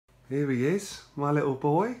Here he is, my little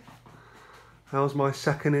boy. How's my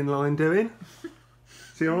second in line doing?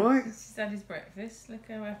 Is he alright? He's had his breakfast. Look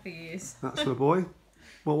how happy he is. That's the boy.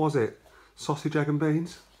 What was it? Sausage, egg and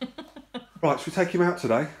beans? Right, should we take him out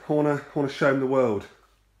today? I want to show him the world.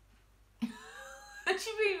 What do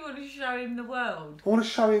you mean you want to show him the world? I want to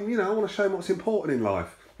show him, I want to show him what's important in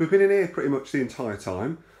life. We've been in here pretty much the entire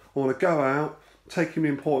time. I want to go out, take him to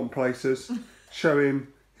important places, show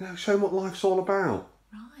him what life's all about.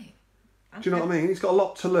 Right. Do you know what I mean? He's got a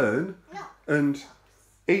lot to learn, and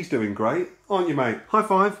he's doing great, aren't you, mate? High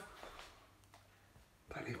five.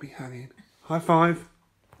 Don't leave me hanging. High five.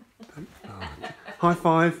 High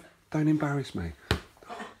five. Don't embarrass me.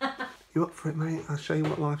 You up for it, mate? I'll show you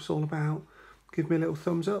what life's all about. Give me a little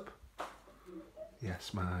thumbs up.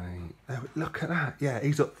 Yes, mate. Oh, look at that. Yeah,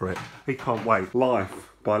 he's up for it. He can't wait.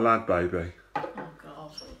 Life by LadBaby. Oh,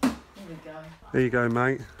 God. Here we go. There you go,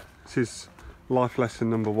 mate. This is life lesson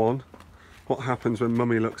number 1. What happens when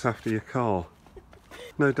mummy looks after your car?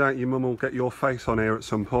 No doubt your mum will get your face on here at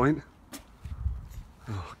some point.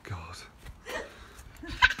 Oh, God.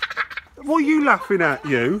 What are you laughing at,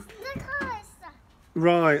 you?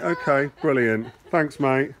 Right, okay, brilliant. Thanks,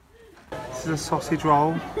 mate. This is a sausage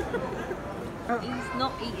roll. He's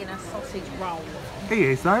not eating a sausage roll. He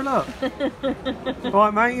is though, look.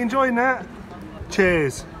 Alright, mate, you enjoying that?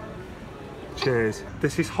 Cheers. Cheers.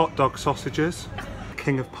 This is hot dog sausages,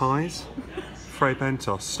 king of pies, Fray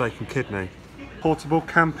Bentos, steak and kidney. Portable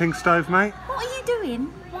camping stove, mate. What are you doing?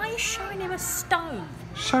 Why are you showing him a stove?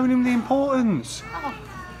 Showing him the importance. Oh.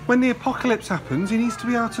 When the apocalypse happens, he needs to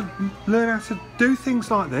be able to learn how to do things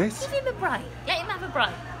like this. Give him a break. Let him have a break.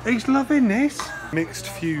 He's loving this. Mixed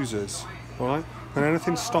fuses, right? When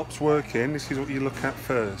anything stops working, this is what you look at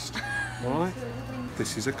first, right?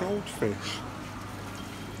 This is a goldfish.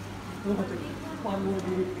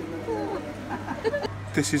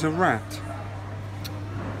 This is a rat.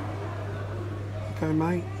 Okay,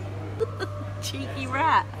 mate. Cheeky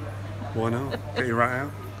rat. Why not? Get your rat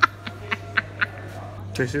out.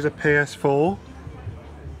 This is a PS4.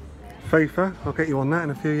 FIFA, I'll get you on that in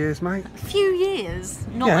a few years, mate. A few years?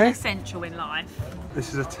 Not an essential in life.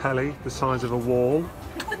 This is a telly the size of a wall.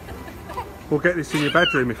 We'll get this in your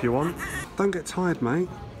bedroom if you want. Don't get tired, mate.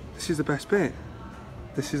 This is the best bit.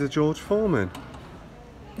 This is a George Foreman.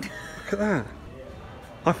 Look at that.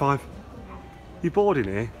 High five. You bored in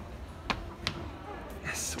here?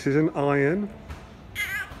 Yes. This is an iron.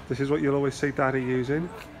 This is what you'll always see Daddy using.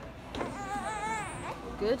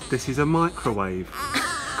 Good. This is a microwave.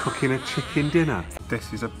 Cooking a chicken dinner.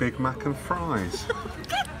 This is a Big Mac and fries.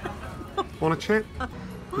 Want a chip?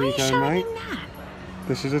 Why are you showing him that?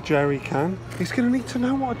 This is a jerry can. He's going to need to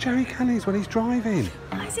know what a jerry can is when he's driving.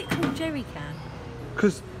 Why is it called jerry can?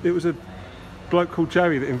 Because it was a bloke called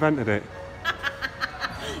Jerry that invented it.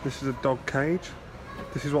 This is a dog cage.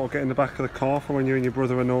 This is what I'll get in the back of the car for when you and your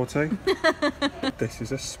brother are naughty. This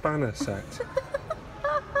is a spanner set.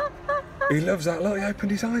 He loves that. Look, he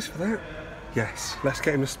opened his eyes for that. Yes, let's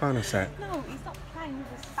get him a spanner set. No, he's not playing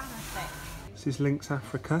with a spanner set. This is Lynx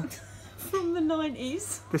Africa. From the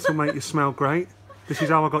 90s. This will make you smell great. This is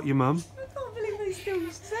how I got your mum. I can't believe they still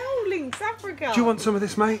sell Lynx Africa. Do you want some of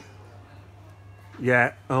this, mate?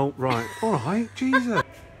 Yeah. Oh, right. All right. Jesus.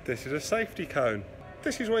 This is a safety cone.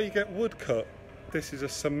 This is where you get wood cut. This is a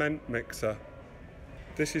cement mixer.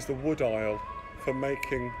 This is the wood aisle for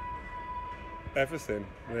making everything,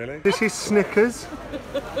 really. This is Snickers.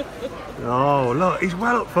 Oh, look, he's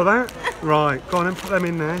well up for that. Right, go on and put them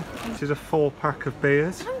in there. This is a 4-pack of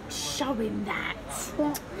beers. Don't show him that.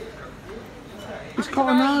 He's got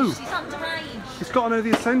to know. He's underage. He's got to know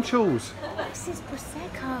the essentials. This is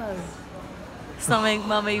Prosecco. Something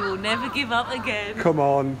Mummy will never give up again. Come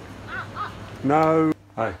on. No.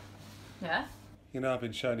 Hey. Yeah? You know I've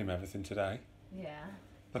been showing him everything today. Yeah.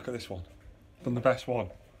 Look at this one. Done the best one.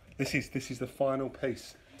 This is the final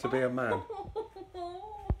piece to be a man.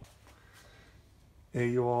 Here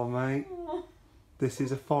you are, mate. This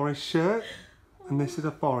is a forest shirt and this is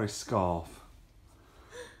a forest scarf.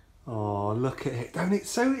 Oh, look at it. Don't it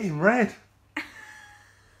suit him red?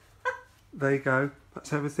 There you go.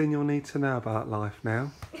 That's everything you'll need to know about life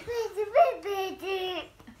now.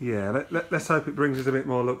 Yeah, let's hope it brings us a bit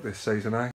more luck this season, eh?